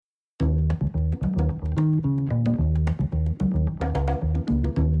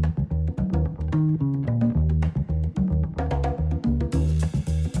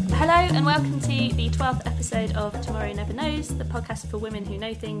and welcome to the 12th episode of Tomorrow Never Knows, the podcast for women who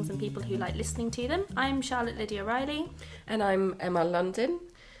know things and people who like listening to them. I'm Charlotte Lydia Riley. And I'm Emma London.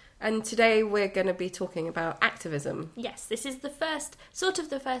 And today we're going to be talking about activism. Yes, this is the first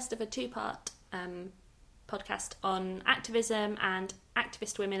of a two-part podcast on activism and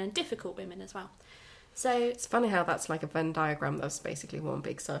activist women and difficult women as well. So it's funny how that's like a Venn diagram that's basically one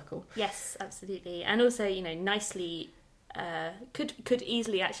big circle. Yes, absolutely. And also, nicely... could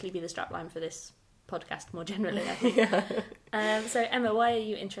easily actually be the strapline for this podcast more generally, I think. Yeah. So Emma, why are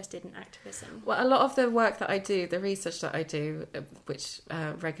you interested in activism? Well, a lot of the work that I do, the research that I do, which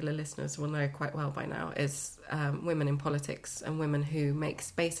regular listeners will know quite well by now, is women in politics and women who make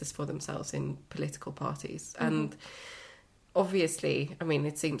spaces for themselves in political parties. Mm-hmm. And obviously, I mean,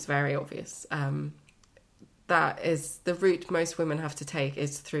 it seems very obvious, that is the route most women have to take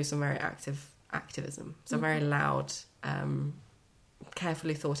is through some very active activism. So very loud,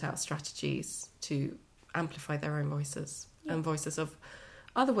 carefully thought out strategies to amplify their own voices and voices of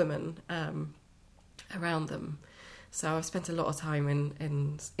other women around them. So I've spent a lot of time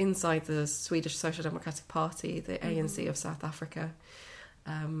inside the Swedish Social Democratic Party, the ANC of South Africa,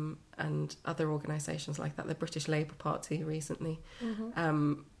 and other organisations like that, the British Labour Party recently,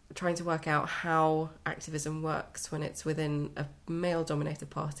 trying to work out how activism works when it's within a male-dominated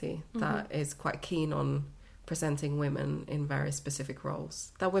party that is quite keen on presenting women in very specific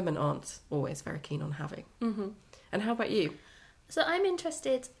roles that women aren't always very keen on having. And how about you? So I'm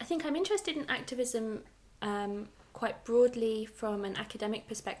interested in activism quite broadly from an academic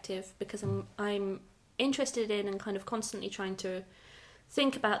perspective, because I'm interested in and kind of constantly trying to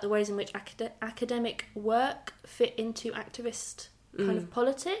think about the ways in which academic work fit into activist kind of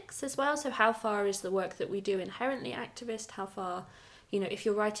politics as well. So how far is the work that we do inherently activist? How far, if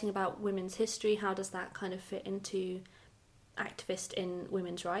you're writing about women's history, how does that kind of fit into activist in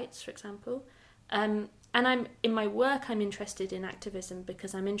women's rights, for example? And in my work, I'm interested in activism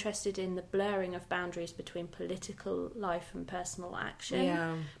because I'm interested in the blurring of boundaries between political life and personal action.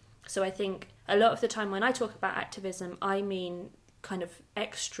 Yeah. So I think a lot of the time when I talk about activism, I mean kind of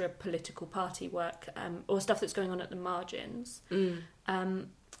extra political party work or stuff that's going on at the margins.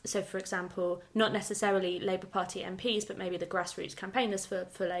 So, for example, not necessarily Labour Party MPs, but maybe the grassroots campaigners for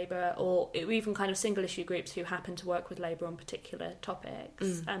Labour, or even kind of single-issue groups who happen to work with Labour on particular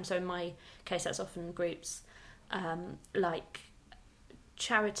topics. So in my case, that's often groups like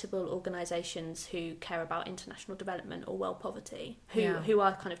charitable organisations who care about international development or world poverty, who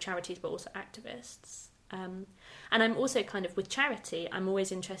are kind of charities but also activists. And I'm also kind of, with charity, I'm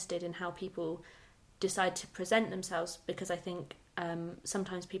always interested in how people decide to present themselves, because I think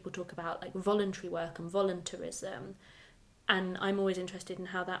sometimes people talk about like voluntary work and voluntarism, and I'm always interested in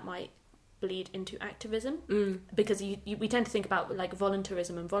how that might bleed into activism, because we tend to think about like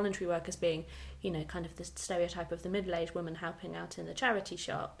voluntarism and voluntary work as being, kind of the stereotype of the middle-aged woman helping out in the charity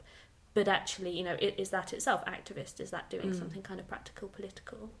shop. But actually, is that itself activist? Is that doing something kind of practical,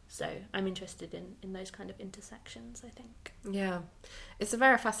 political? So I'm interested in those kind of intersections, I think. Yeah, it's a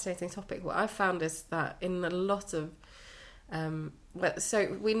very fascinating topic. What I've found is that in a lot of...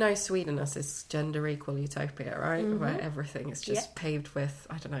 so we know Sweden as this gender equal utopia, right? Where everything is just paved with,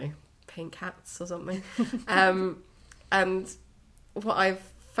 I don't know, pink hats or something. And what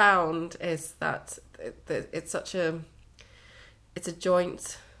I've found is that it's a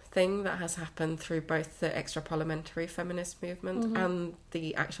joint thing that has happened through both the extra-parliamentary feminist movement and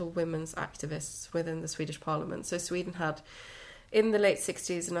the actual women's activists within the Swedish parliament. So Sweden had, in the late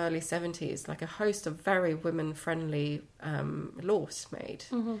 60s and early 70s, like a host of very women-friendly laws made,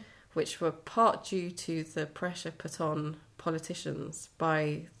 which were part due to the pressure put on politicians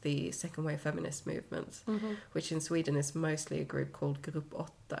by the second wave feminist movement, which in Sweden is mostly a group called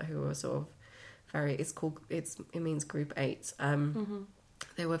Grupp 8, who are sort of it means Group 8.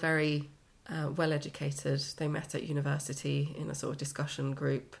 They were very well educated. They met at university in a sort of discussion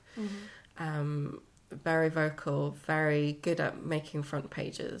group. Very vocal, very good at making front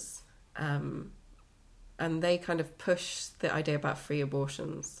pages. And they kind of pushed the idea about free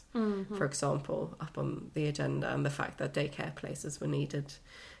abortions, for example, up on the agenda, and the fact that daycare places were needed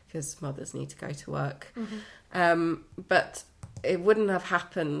because mothers need to go to work. But it wouldn't have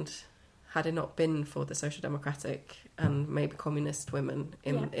happened had it not been for the Social Democratic and maybe communist women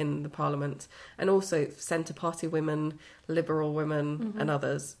in the parliament, and also Centre Party women, Liberal women and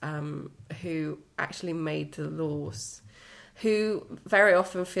others who actually made the laws, who very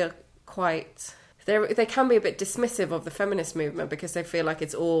often feel quite they can be a bit dismissive of the feminist movement because they feel like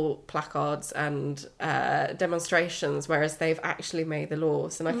it's all placards and demonstrations, whereas they've actually made the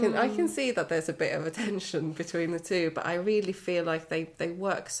laws. And I can see that there's a bit of a tension between the two, but I really feel like they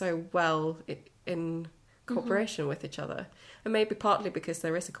work so well in cooperation with each other, and maybe partly because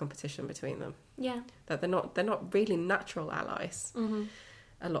there is a competition between them. Yeah, that they're not really natural allies.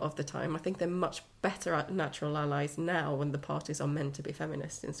 A lot of the time. I think they're much better at natural allies now when the parties are meant to be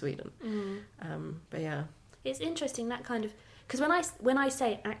feminist in Sweden. But yeah. It's interesting that kind of... Because when I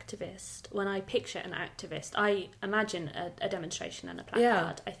say activist, when I picture an activist, I imagine a demonstration and a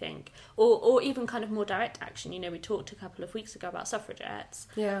placard, I think. Or even kind of more direct action. You know, we talked a couple of weeks ago about suffragettes.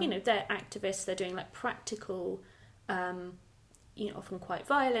 Yeah. You know, they're activists, they're doing like practical... you know, often quite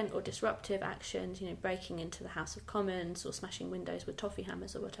violent or disruptive actions, you know, breaking into the House of Commons or smashing windows with toffee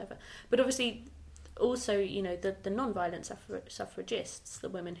hammers or whatever. But obviously, also, you know, the non-violent suffragists, the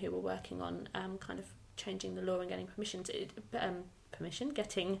women who were working on kind of changing the law and getting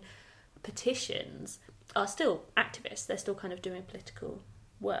getting petitions, are still activists. They're still kind of doing political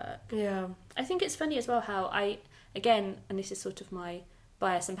work. Yeah. I think it's funny as well how again, and this is sort of my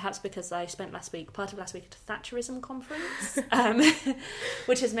bias, and perhaps because I spent part of last week at a Thatcherism conference,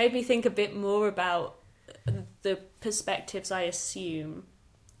 which has made me think a bit more about the perspectives I assume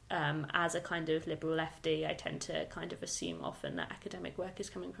as a kind of liberal lefty. I tend to kind of assume often that academic work is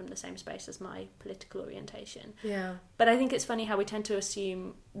coming from the same space as my political orientation. Yeah. But I think it's funny how we tend to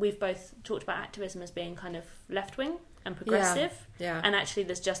assume, we've both talked about activism as being kind of left-wing and progressive, and actually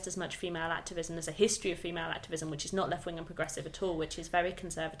there's just as much female activism. There's a history of female activism which is not left-wing and progressive at all, which is very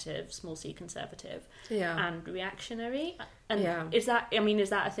conservative, small c conservative, and reactionary. And is that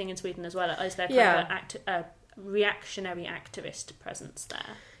a thing in Sweden as well? Is there kind of a reactionary activist presence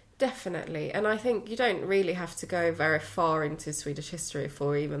there? Definitely, and I think you don't really have to go very far into Swedish history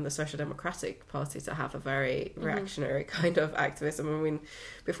for even the Social Democratic Party to have a very reactionary kind of activism. I mean,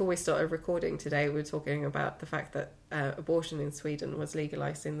 before we started recording today, we were talking about the fact that abortion in Sweden was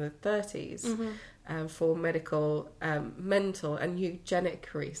legalised in the 30s for medical, mental and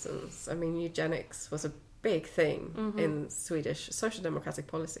eugenic reasons. I mean, eugenics was a big thing in Swedish social democratic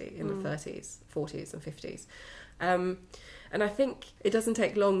policy in the 30s, 40s and 50s. And I think it doesn't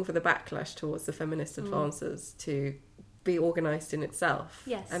take long for the backlash towards the feminist advances to be organised in itself.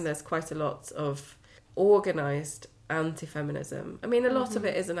 Yes. And there's quite a lot of organised anti-feminism. I mean, a lot of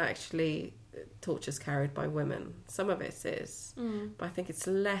it isn't actually tortures carried by women. Some of it is. But I think it's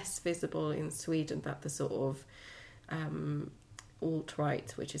less visible in Sweden that the sort of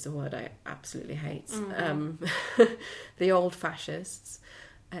alt-right, which is a word I absolutely hate, the old fascists,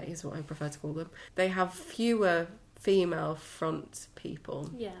 is what I prefer to call them. They have fewer female front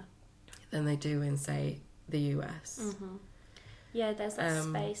people than they do in, say, the US. Yeah, there's that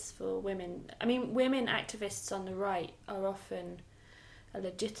space for women. I mean, women activists on the right are often a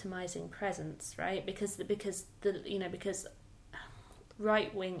legitimising presence, right? Because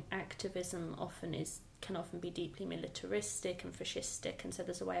right-wing activism can often be deeply militaristic and fascistic, and so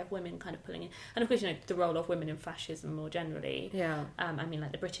there's a way of women kind of pulling in. And of course, you know, the role of women in fascism more generally. Yeah. I mean,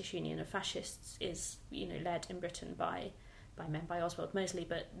 like the British Union of Fascists is, you know, led in Britain by men, by Oswald Mosley,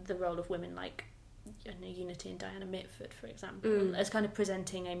 but the role of women like, you know, Unity and Diana Mitford, for example, as kind of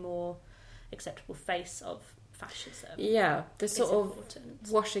presenting a more acceptable face of fascism. Yeah, the sort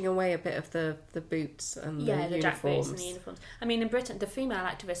of washing away a bit of the boots and the uniforms. Jack boots and the uniforms. I mean, in Britain, the female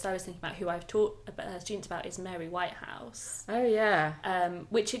activist I was thinking about, who I've taught students about, is Mary Whitehouse. Oh yeah.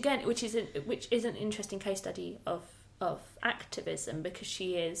 Which is an interesting case study of activism, because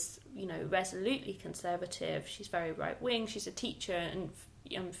she is, you know, resolutely conservative. She's very right wing. She's a teacher, and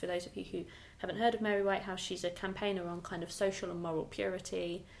for those of you who haven't heard of Mary Whitehouse, she's a campaigner on kind of social and moral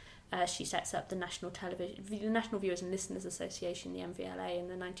purity. She sets up the National Viewers and Listeners Association, the MVLA, in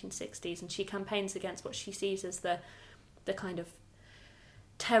the 1960s, and she campaigns against what she sees as the kind of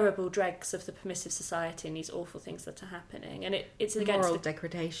terrible dregs of the permissive society and these awful things that are happening. And it's against moral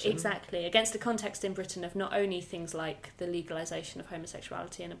degradation. Exactly, against the context in Britain of not only things like the legalisation of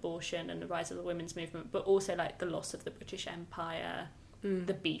homosexuality and abortion and the rise of the women's movement, but also like the loss of the British Empire,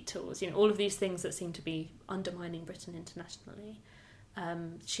 the Beatles, you know, all of these things that seem to be undermining Britain internationally. I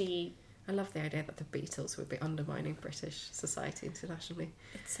love the idea that the Beatles would be undermining British society internationally.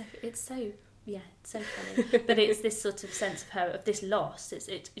 It's so funny. But it's this sort of sense of this loss.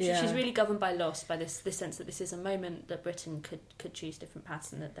 She's really governed by loss, by this sense that this is a moment that Britain could choose different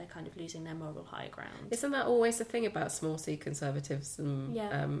paths, and that they're kind of losing their moral high ground. Isn't that always the thing about small c conservatives and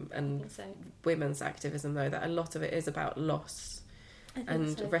women's activism, though, that a lot of it is about loss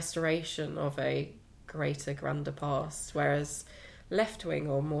and restoration of a greater, grander past, whereas left-wing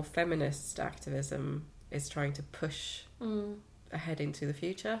or more feminist activism is trying to push ahead into the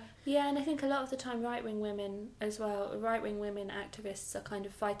future. Yeah, and I think a lot of the time right-wing women as well, right-wing women activists are kind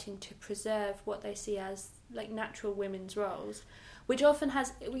of fighting to preserve what they see as like natural women's roles, which often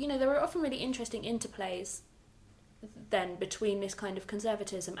has, you know, there are often really interesting interplays then between this kind of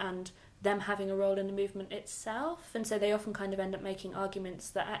conservatism and them having a role in the movement itself. And so they often kind of end up making arguments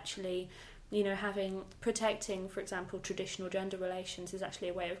that actually, you know, protecting, for example, traditional gender relations is actually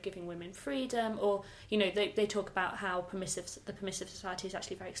a way of giving women freedom, or, you know, they talk about how the permissive society is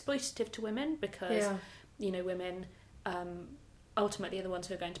actually very exploitative to women because, you know, women ultimately are the ones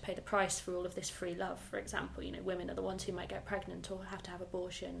who are going to pay the price for all of this free love, for example. You know, women are the ones who might get pregnant or have to have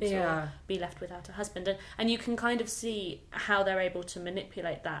abortions or be left without a husband. And you can kind of see how they're able to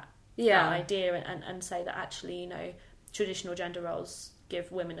manipulate that idea and say that actually, you know, traditional gender roles give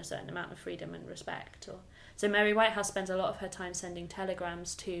women a certain amount of freedom and respect. So Mary Whitehouse spends a lot of her time sending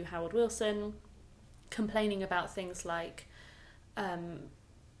telegrams to Harold Wilson, complaining about things like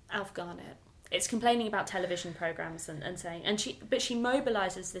Alf Garnett. It's complaining about television programmes and saying, but she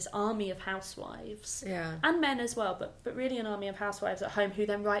mobilises this army of housewives and men as well, but really an army of housewives at home who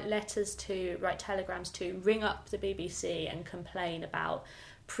then write telegrams to, ring up the BBC and complain about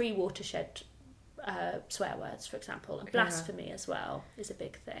pre-watershed swear words, for example, and blasphemy as well is a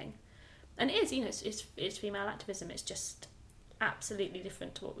big thing. And it is, you know, it's female activism. It's just absolutely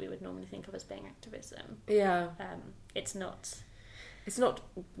different to what we would normally think of as being activism. It's not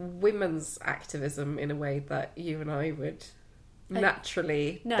women's activism in a way that you and I would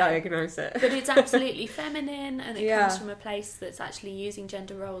naturally diagnose it. But it's absolutely feminine, and it comes from a place that's actually using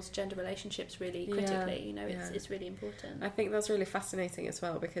gender roles, gender relationships really critically. You know, it's really important. I think that's really fascinating as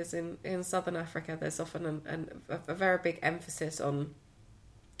well, because in Southern Africa there's often a very big emphasis on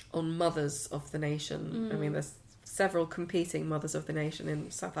mothers of the nation. I mean, there's several competing mothers of the nation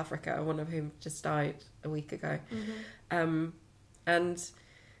in South Africa, one of whom just died a week ago. And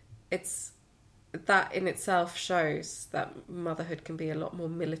it's that in itself shows that motherhood can be a lot more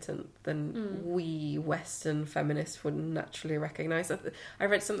militant than we Western feminists would naturally recognise. I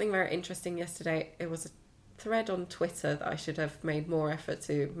read something very interesting yesterday. It was a thread on Twitter that I should have made more effort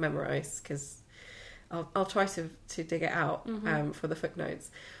to memorise, because I'll try to dig it out for the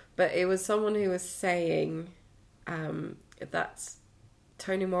footnotes. But it was someone who was saying that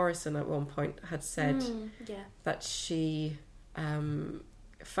Toni Morrison at one point had said that she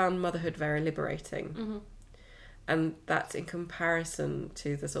found motherhood very liberating, and that in comparison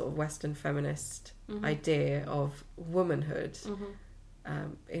to the sort of Western feminist idea of womanhood,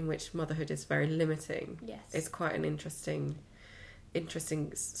 in which motherhood is very limiting, is quite an interesting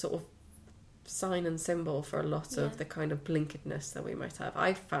sort of sign and symbol for a lot of the kind of blinkeredness that we might have.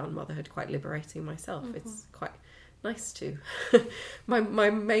 I found motherhood quite liberating myself. It's quite nice to. My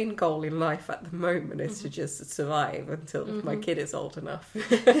main goal in life at the moment is to just survive until my kid is old enough,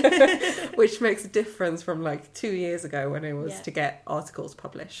 which makes a difference from like 2 years ago when it was to get articles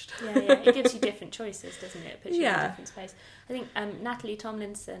published. It gives you different choices, doesn't it? It puts you in a different space. I think Natalie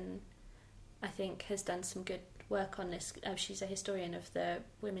Tomlinson, I think, has done some good work on this. She's a historian of the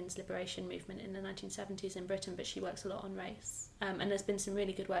women's liberation movement in the 1970s in Britain, but she works a lot on race, and there's been some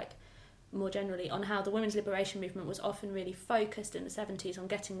really good work more generally on how the women's liberation movement was often really focused in the 70s on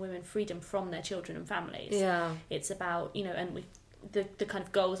getting women freedom from their children and families. It's about, you know, and the kind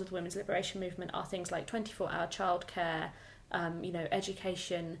of goals of the women's liberation movement are things like 24-hour childcare, you know,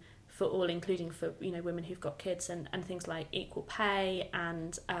 education for all, including for, you know, women who've got kids, and things like equal pay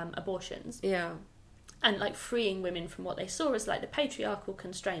and abortions. And like freeing women from what they saw as like the patriarchal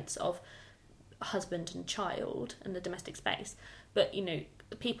constraints of husband and child and the domestic space. But, you know,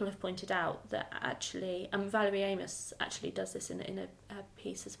 people have pointed out that actually, Valerie Amos actually does this in a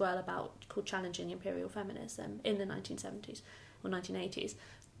piece as well called Challenging Imperial Feminism in the 1970s or 1980s,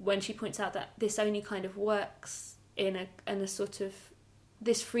 when she points out that this only kind of works in a sort of,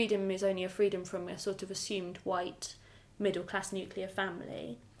 this freedom is only a freedom from a sort of assumed white middle class nuclear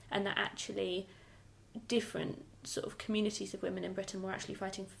family, and that actually different sort of communities of women in Britain were actually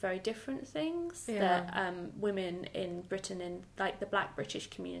fighting for very different things. That women in Britain, in like the Black British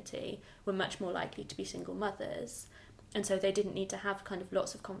community, were much more likely to be single mothers, and so they didn't need to have kind of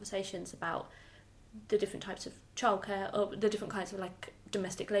lots of conversations about the different types of childcare or the different kinds of like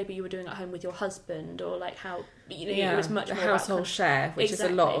domestic labour you were doing at home with your husband, or like how, you know, it was much more household about share, which is a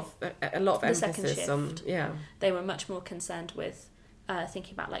lot of emphasis on. They were much more concerned with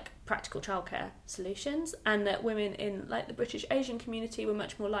thinking about like practical childcare solutions, and that women in like the British Asian community were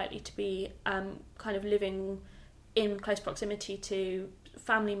much more likely to be kind of living in close proximity to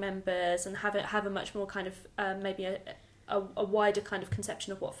family members and have a much more kind of maybe a wider kind of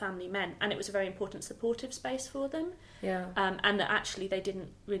conception of what family meant, and it was a very important supportive space for them. Yeah. And that actually they didn't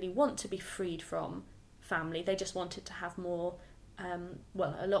really want to be freed from family. They just wanted to have more.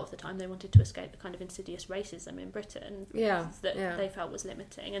 Well, a lot of the time they wanted to escape the kind of insidious racism in Britain that they felt was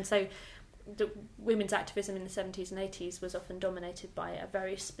limiting. And so the women's activism in the 70s and 80s was often dominated by a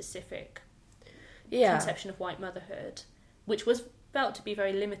very specific conception of white motherhood, which was felt to be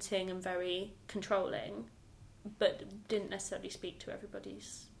very limiting and very controlling, but didn't necessarily speak to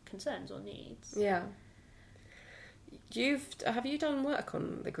everybody's concerns or needs. Yeah. Have you done work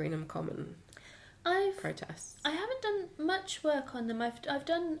on the Greenham Common protests? I haven't done much work on them. I've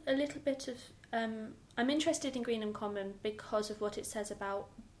done a little bit of... I'm interested in Greenham Common because of what it says about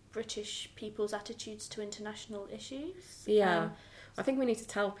British people's attitudes to international issues. Yeah. I think we need to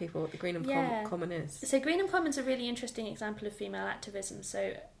tell people what the Greenham Common is. So Greenham Common's a really interesting example of female activism.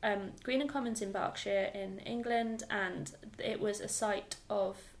 So Greenham Common's in Berkshire in England, and it was a site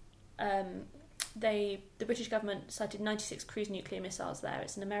of... the British government sited 96 cruise nuclear missiles there.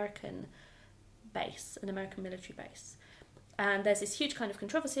 It's an American base, an American military base. And there's this huge kind of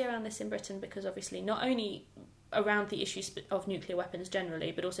controversy around this in Britain because obviously not only around the issue of nuclear weapons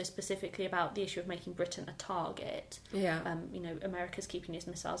generally, but also specifically about the issue of making Britain a target. Yeah. America's keeping these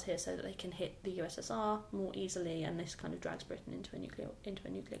missiles here so that they can hit the USSR more easily, and this kind of drags Britain into a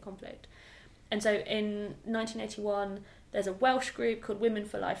nuclear conflict. And so in 1981, there's a Welsh group called Women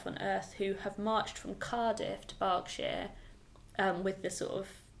for Life on Earth who have marched from Cardiff to Berkshire with this sort of...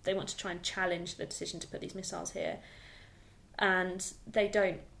 They want to try and challenge the decision to put these missiles here. And they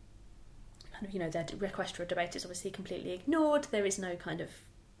don't... their request for a debate is obviously completely ignored. There is no kind of...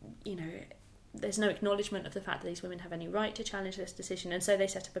 there's no acknowledgement of the fact that these women have any right to challenge this decision. And so they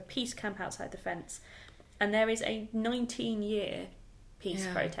set up a peace camp outside the fence. And there is a 19-year peace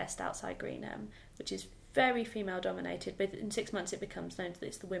protest outside Greenham, which is very female dominated, but in 6 months it becomes known that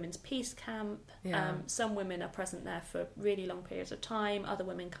it's the women's peace camp. Some women are present there for really long periods of time, other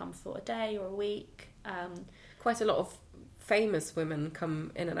women come for a day or a week. Quite a lot of famous women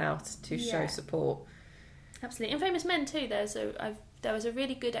come in and out to show support. Absolutely, and famous men too. There was a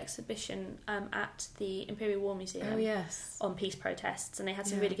really good exhibition at the Imperial War Museum on peace protests, and they had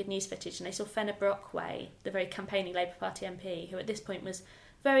some really good news footage, and they saw Fenner Brockway, the very campaigning Labour Party MP, who at this point was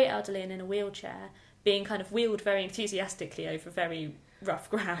very elderly and in a wheelchair, being kind of wheeled very enthusiastically over very rough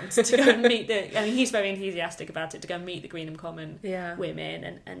ground to go and meet he's very enthusiastic about it, to go and meet the Greenham Common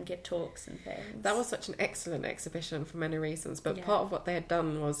women and give talks and things. That was such an excellent exhibition for many reasons, but part of what they had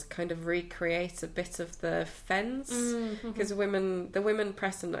done was kind of recreate a bit of the fence, because the women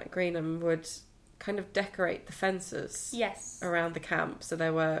present at Greenham would kind of decorate the fences around the camp, so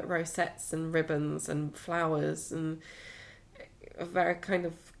there were rosettes and ribbons and flowers and a very kind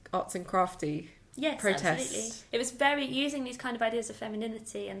of arts and crafty protest. Absolutely. It was very using these kind of ideas of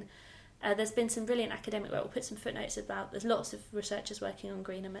femininity, and there's been some brilliant academic work. We'll put some footnotes about. There's lots of researchers working on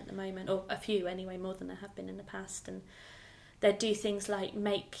Greenham at the moment, or a few anyway, more than there have been in the past, and they'd do things like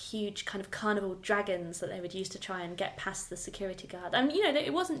make huge kind of carnival dragons that they would use to try and get past the security guard. And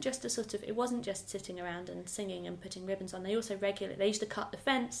it wasn't just sitting around and singing and putting ribbons on. They also they used to cut the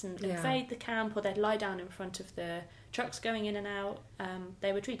fence and invade the camp, or they'd lie down in front of the trucks going in and out.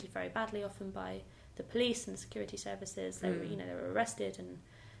 They were treated very badly often by the police and the security services. They were arrested and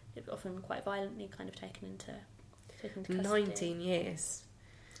often quite violently kind of taken into custody. 19 years.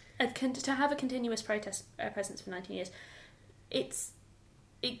 To have a continuous protest presence for 19 years,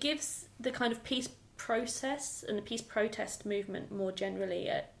 it gives the kind of peace process and the peace protest movement more generally,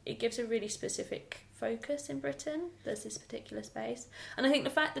 it gives a really specific focus in Britain. There's this particular space, and I think the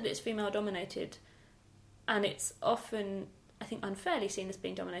fact that it's female dominated, and it's often, I think, unfairly seen as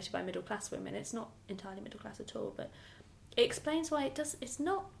being dominated by middle class women. It's not entirely middle class at all, but it explains why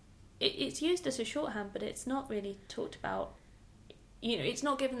it's used as a shorthand, but it's not really talked about. It's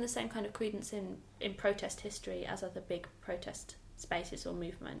not given the same kind of credence in protest history as other big protest spaces or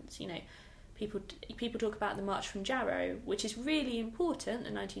movements. People talk about the March from Jarrow, which is really important,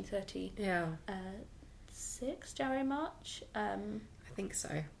 the 1936 Jarrow March. I think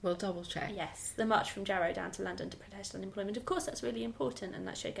so. We'll double check. Yes, the March from Jarrow down to London to protest unemployment. Of course, that's really important, and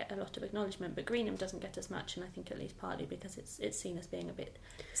that should get a lot of acknowledgement. But Greenham doesn't get as much, and I think at least partly because it's seen as being a bit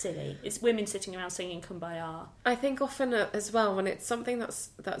silly. It's women sitting around singing Kumbaya. I think often as well, when it's something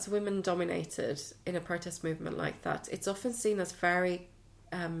that's women dominated in a protest movement like that, it's often seen as very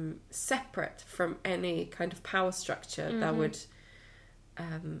separate from any kind of power structure that would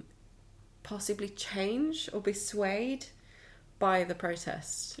possibly change or be swayed by the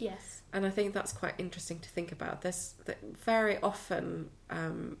protest. Yes. And I think that's quite interesting to think about. Very often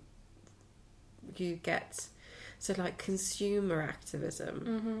you get So like consumer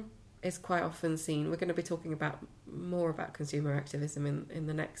activism is quite often seen. We're going to be talking more about consumer activism in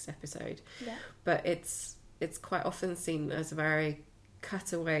the next episode. Yeah. But it's quite often seen as a very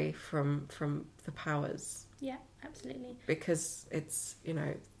cut away from the powers. Yeah, absolutely. Because it's, you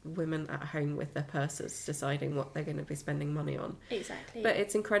know, women at home with their purses deciding what they're going to be spending money on. Exactly. But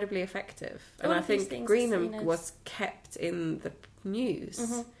it's incredibly effective. All and I of these think things, Greenham was kept in the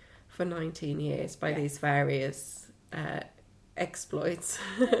news for 19 years by these various exploits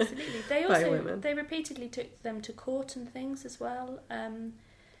Absolutely. They by also women. they repeatedly took them to court and things as well.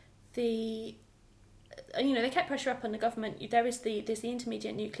 They kept pressure up on the government. There's the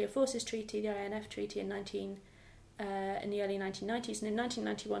Intermediate Nuclear Forces Treaty, the INF Treaty in the early 1990s, and in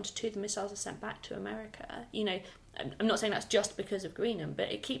 1991 to 2 the missiles are sent back to America. You know, I'm not saying that's just because of Greenham,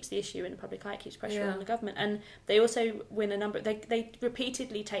 but it keeps the issue in the public eye, it keeps pressure on the government. And they also win a number. They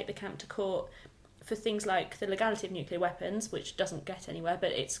repeatedly take the camp to court for things like the legality of nuclear weapons, which doesn't get anywhere,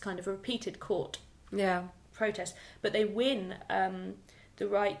 but it's kind of a repeated court protest. But they win the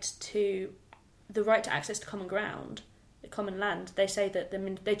right to access to common ground, the common land. They say that they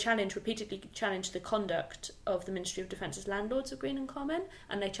repeatedly challenge the conduct of the Ministry of Defence as landlords of Greenham Common,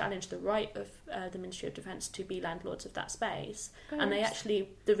 and they challenge the right of the Ministry of Defence to be landlords of that space. And they actually,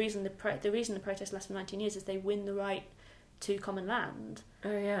 the reason the protest lasts for 19 years is they win the right to common land.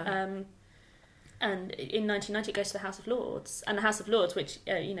 Oh yeah. And in 1990 it goes to the House of Lords, and the House of Lords, which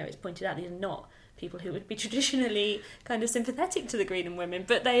it's pointed out, these are not people who would be traditionally kind of sympathetic to the Greenham women,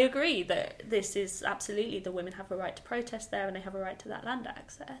 but they agree that this is absolutely, the women have a right to protest there and they have a right to that land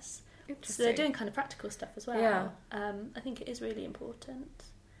access. So they're doing kind of practical stuff as well. Yeah. I think it is really important.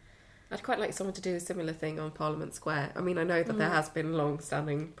 I'd quite like someone to do a similar thing on Parliament Square. I mean, I know that there has been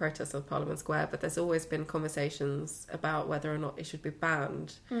long-standing protests on Parliament Square, but there's always been conversations about whether or not it should be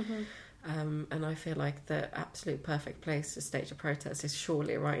banned. And I feel like the absolute perfect place to stage a protest is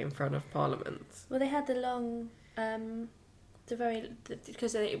surely right in front of Parliament. Well, they had the long,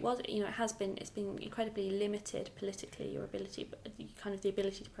 because it's been incredibly limited politically. Your ability, but the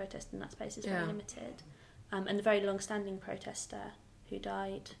ability to protest in that space is very limited. And the very long-standing protester who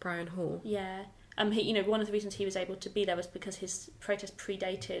died, Brian Hall. Yeah. One of the reasons he was able to be there was because his protest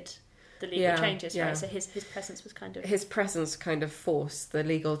predated the legal changes, right? So his presence was kind of... His presence kind of forced the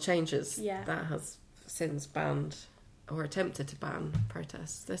legal changes that has since banned or attempted to ban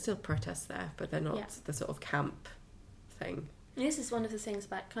protests. There's still protests there, but they're not the sort of camp thing. And this is one of the things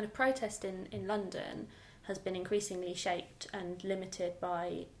about kind of protest in London has been increasingly shaped and limited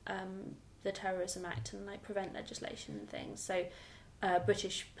by the Terrorism Act and like prevent legislation and things. So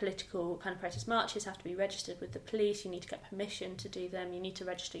British political kind of protest marches have to be registered with the police. You need to get permission to do them. You need to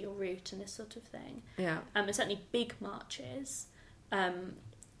register your route and this sort of thing. Yeah. And certainly big marches,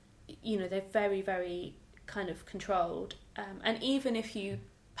 they're very, very kind of controlled. And even if you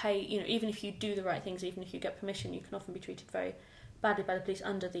pay, even if you do the right things, even if you get permission, you can often be treated very badly by the police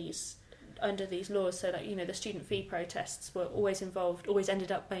under these laws. So that the student fee protests were always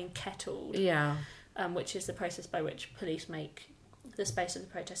ended up being kettled. Yeah. Which is the process by which police make the space of the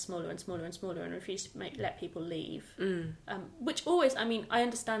protest smaller and smaller and smaller and refuse to let people leave. Which always, I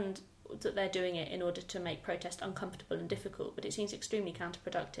understand that they're doing it in order to make protest uncomfortable and difficult, but it seems extremely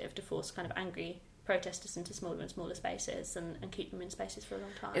counterproductive to force kind of angry protesters into smaller and smaller spaces and keep them in spaces for a long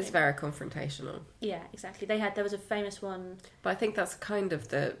time. It's very confrontational. Yeah, exactly. There was a famous one... But I think that's kind of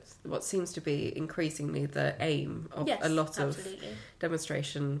what seems to be increasingly the aim of a lot of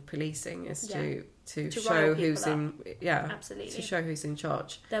demonstration policing is to show who's in... Yeah, absolutely. To show who's in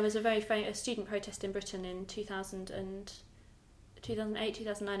charge. There was a very famous student protest in Britain in 2008,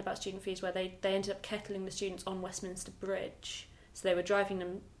 2009 about student fees where they ended up kettling the students on Westminster Bridge. So they were driving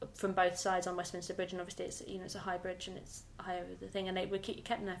them from both sides on Westminster Bridge, and obviously it's a high bridge and it's high over the thing, and they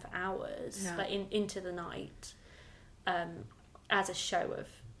kept them there for hours, into the night, as a show of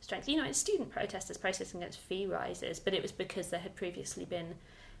strength. It's student protesters protesting against fee rises, but it was because there had previously been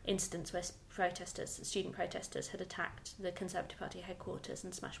incidents where student protesters had attacked the Conservative Party headquarters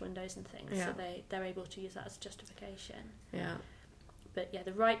and smashed windows and things. So they're able to use that as justification. Yeah. But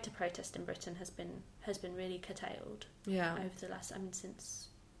the right to protest in Britain has been really curtailed over the last, since,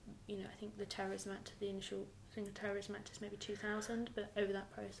 I think the Terrorism Act, the Terrorism Act is maybe 2000, but over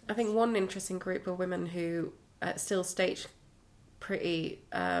that process. I think one interesting group of women who still stage pretty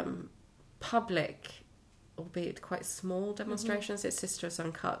public, albeit quite small demonstrations, is Sisters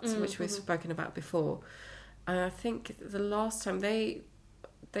Uncut, which we've spoken about before. And I think the last time they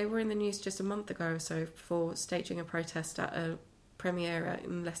were in the news just a month ago or so for staging a protest at a premiere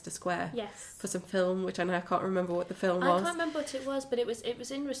in Leicester Square. Yes. For some film, which I can't remember what the film I was. can't remember what it was, but it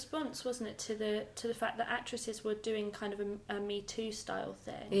was in response, wasn't it, to the fact that actresses were doing kind of a Me Too style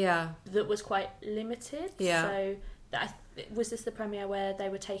thing. Yeah. That was quite limited. Yeah. So was this the premiere where they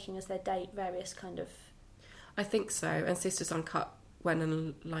were taking as their date various kind of... I think so. And Sisters Uncut went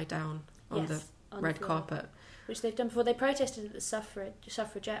and lie down on the red carpet. Which they've done before. They protested at the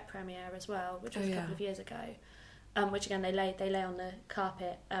suffragette premiere as well, which was a couple of years ago. Which again they lay on the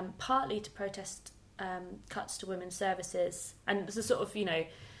carpet, partly to protest cuts to women's services, and there's a sort of, you know,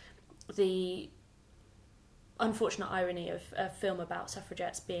 the unfortunate irony of a film about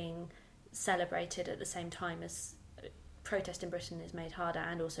suffragettes being celebrated at the same time as protest in Britain is made harder,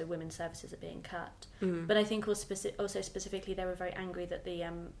 and also women's services are being cut. But I think also specifically they were very angry that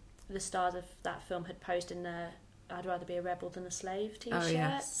the stars of that film had posed in the "I'd rather be a rebel than a slave"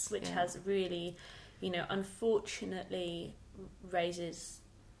 t-shirt, which has really, you know, unfortunately raises,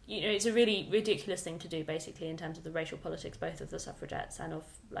 you know, it's a really ridiculous thing to do basically in terms of the racial politics both of the suffragettes and of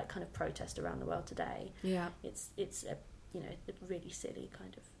like kind of protest around the world today. Yeah, it's a, you know, a really silly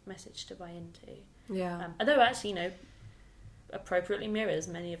kind of message to buy into. Yeah, although actually, you know, appropriately mirrors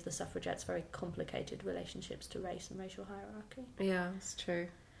many of the suffragettes' very complicated relationships to race and racial hierarchy. Yeah, it's true.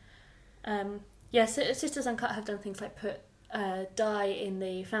 So Sisters Uncut have done things like put dye in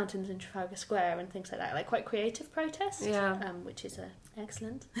the fountains in Trafalgar Square and things like that, like quite creative protest, which is an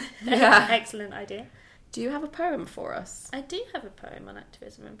excellent idea. Do you have a poem for us? I do have a poem on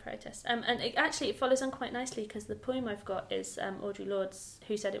activism and protest, and it follows on quite nicely because the poem I've got is Audre Lorde's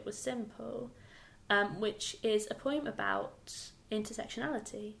 "Who Said It Was Simple," which is a poem about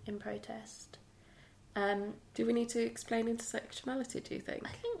intersectionality in protest. Do we need to explain intersectionality, do you think?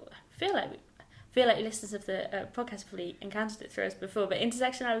 I feel like listeners of the podcast have probably encountered it through us before, but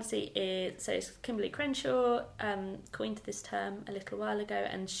intersectionality it's Kimberly Crenshaw coined this term a little while ago,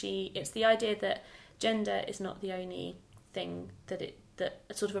 and it's the idea that gender is not the only thing that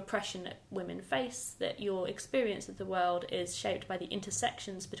sort of oppression that women face, that your experience of the world is shaped by the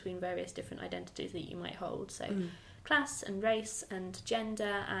intersections between various different identities that you might hold. So class and race and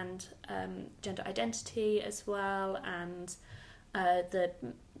gender identity as well, and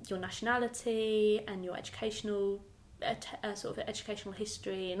your nationality and your educational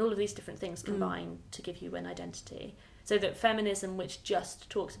history, and all of these different things combine to give you an identity. So that feminism, which just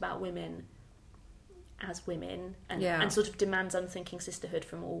talks about women as women and sort of demands unthinking sisterhood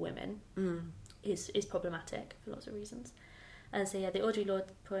from all women, is problematic for lots of reasons. And so the Audre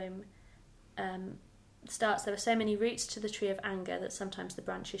Lorde poem starts, "There are so many roots to the tree of anger that sometimes the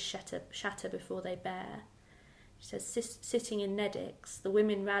branches shatter before they bear." She says, "Sitting in Neddick's, the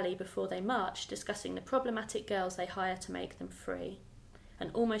women rally before they march, discussing the problematic girls they hire to make them free.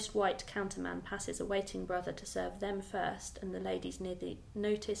 An almost white counterman passes a waiting brother to serve them first, and the ladies neither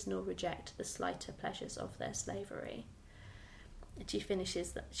notice nor reject the slighter pleasures of their slavery." And she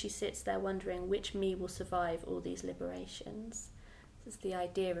finishes that she sits there wondering which me will survive all these liberations. This is the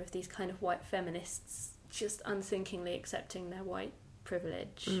idea of these kind of white feminists just unthinkingly accepting their white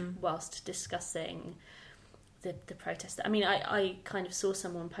privilege whilst discussing the protest. I mean, I kind of saw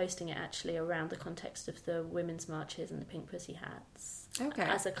someone posting it actually around the context of the women's marches and the Pink Pussy Hats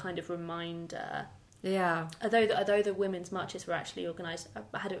as a kind of reminder. Yeah. Although the women's marches were actually organised,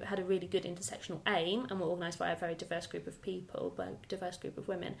 had a really good intersectional aim and were organised by a very diverse group of people, by a diverse group of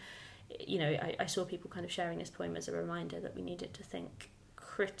women, you know, I saw people kind of sharing this poem as a reminder that we needed to think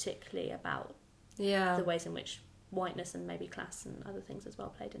critically about the ways in which whiteness and maybe class and other things as well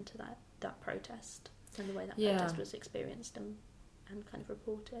played into that protest. And the way that protest was experienced and kind of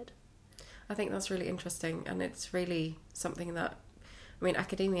reported. I think that's really interesting, and it's really something that, I mean,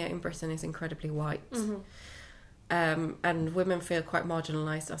 academia in Britain is incredibly white, and women feel quite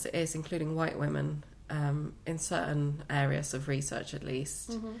marginalised as it is, including white women, in certain areas of research at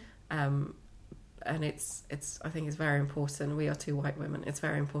least. And I think it's very important. We are two white women. It's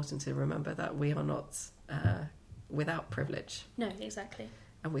very important to remember that we are not without privilege. No, exactly.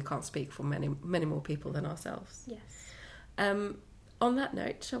 And we can't speak for many more people than ourselves. Yes. On that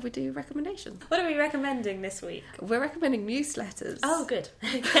note, shall we do recommendations? What are we recommending this week? We're recommending newsletters. Oh, good.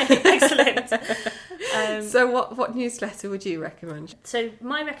 Okay, excellent. So what newsletter would you recommend? So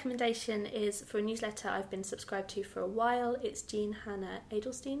my recommendation is for a newsletter I've been subscribed to for a while. It's Jean Hannah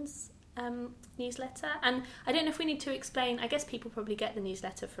Edelstein's newsletter. And I don't know if we need to explain, I guess people probably get the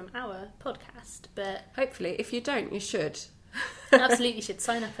newsletter from our podcast, but... Hopefully. If you don't, you should. Absolutely should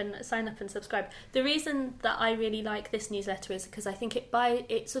sign up and subscribe. The reason that I really like this newsletter is because I think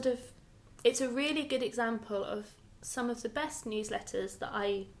it's a really good example of some of the best newsletters that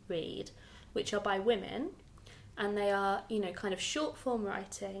I read, which are by women, and they are, you know, kind of short form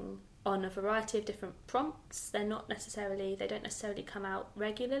writing on a variety of different prompts. They don't necessarily come out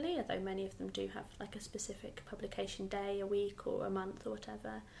regularly, although many of them do have like a specific publication day, a week or a month or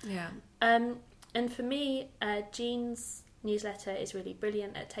whatever. Yeah. And for me, Jean's newsletter is really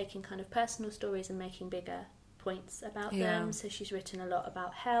brilliant at taking kind of personal stories and making bigger points about them. So she's written a lot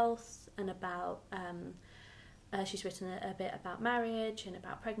about health and about she's written a bit about marriage and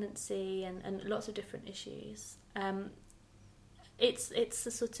about pregnancy and lots of different issues. It's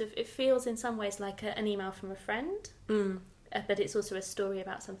a sort of, it feels in some ways like an email from a friend, but it's also a story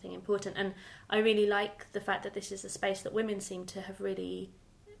about something important. And I really like the fact that this is a space that women seem to have really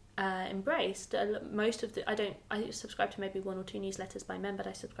embraced. Most of I subscribe to maybe 1 or 2 newsletters by men, but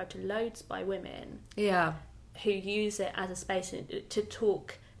I subscribe to loads by women. Yeah. Who use it as a space to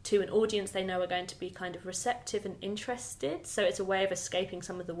talk to an audience they know are going to be kind of receptive and interested. So it's a way of escaping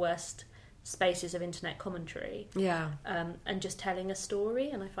some of the worst spaces of internet commentary. Yeah. And just telling a story,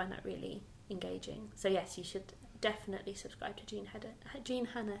 and I find that really engaging. So yes, you should definitely subscribe to Jean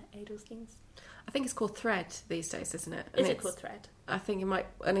Hannah Edelstein's. I think it's called Thread these days, isn't it? Is it called Thread? I think it might,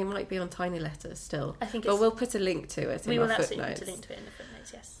 and it might be on Tiny Letters still. I think but we'll put a link to it in our footnotes. We will absolutely put a link to it in the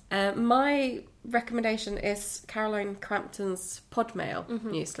footnotes, yes. My recommendation is Caroline Crampton's Podmail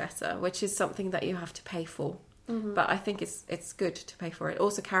newsletter, which is something that you have to pay for. But I think it's good to pay for it.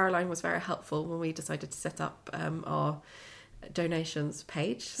 Also, Caroline was very helpful when we decided to set up our donations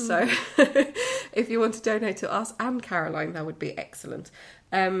page. So if you want to donate to us and Caroline, that would be excellent.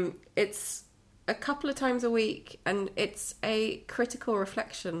 It's a couple of times a week, and it's a critical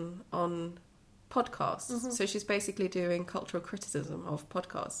reflection on podcasts. So she's basically doing cultural criticism of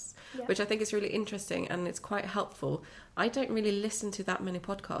podcasts, which I think is really interesting, and it's quite helpful. I don't really listen to that many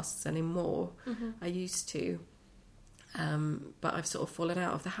podcasts anymore. I used to, but I've sort of fallen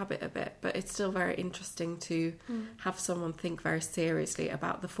out of the habit a bit. But it's still very interesting to have someone think very seriously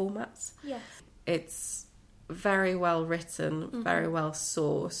about the formats. Yes. It's very well written, very well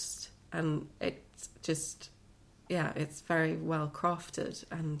sourced, and it's just, it's very well crafted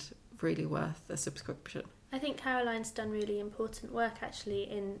and really worth a subscription. I think Caroline's done really important work actually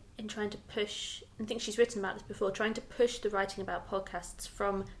in trying to push, I think she's written about this before, trying to push the writing about podcasts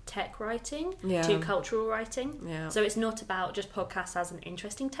from tech writing to cultural writing. Yeah. So it's not about just podcasts as an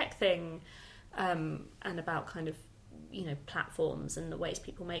interesting tech thing, and about kind of, you know, platforms and the ways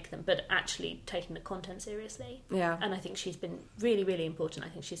people make them, but actually taking the content seriously. Yeah. And I think she's been really, really important. I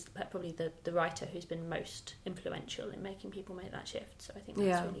think she's probably the writer who's been most influential in making people make that shift. So I think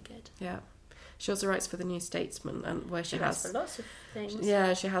that's really good. Yeah. She also writes for the New Statesman, and where she has for lots of things.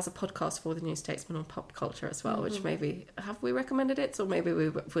 Yeah, she has a podcast for the New Statesman on pop culture as well, which maybe, have we recommended it, or maybe we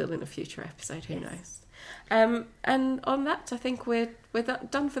will in a future episode, who knows. And on that, I think we're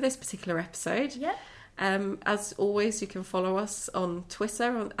done for this particular episode. Yeah. As always, you can follow us on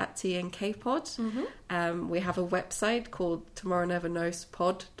Twitter at TNKPod. We have a website called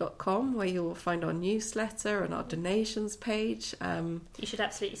tomorrownevernowspod.com where you will find our newsletter and our donations page. You should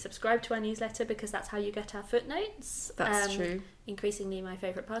absolutely subscribe to our newsletter, because that's how you get our footnotes. That's true. Increasingly my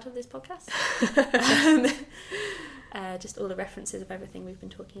favourite part of this podcast. Just all the references of everything we've been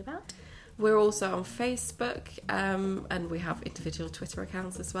talking about. We're also on Facebook, and we have individual Twitter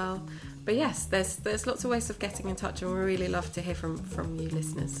accounts as well. But yes, there's lots of ways of getting in touch, and we really love to hear from you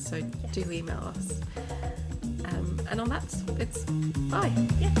listeners. So do email us. And on that, it's bye.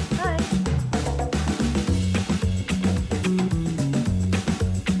 Yeah, bye.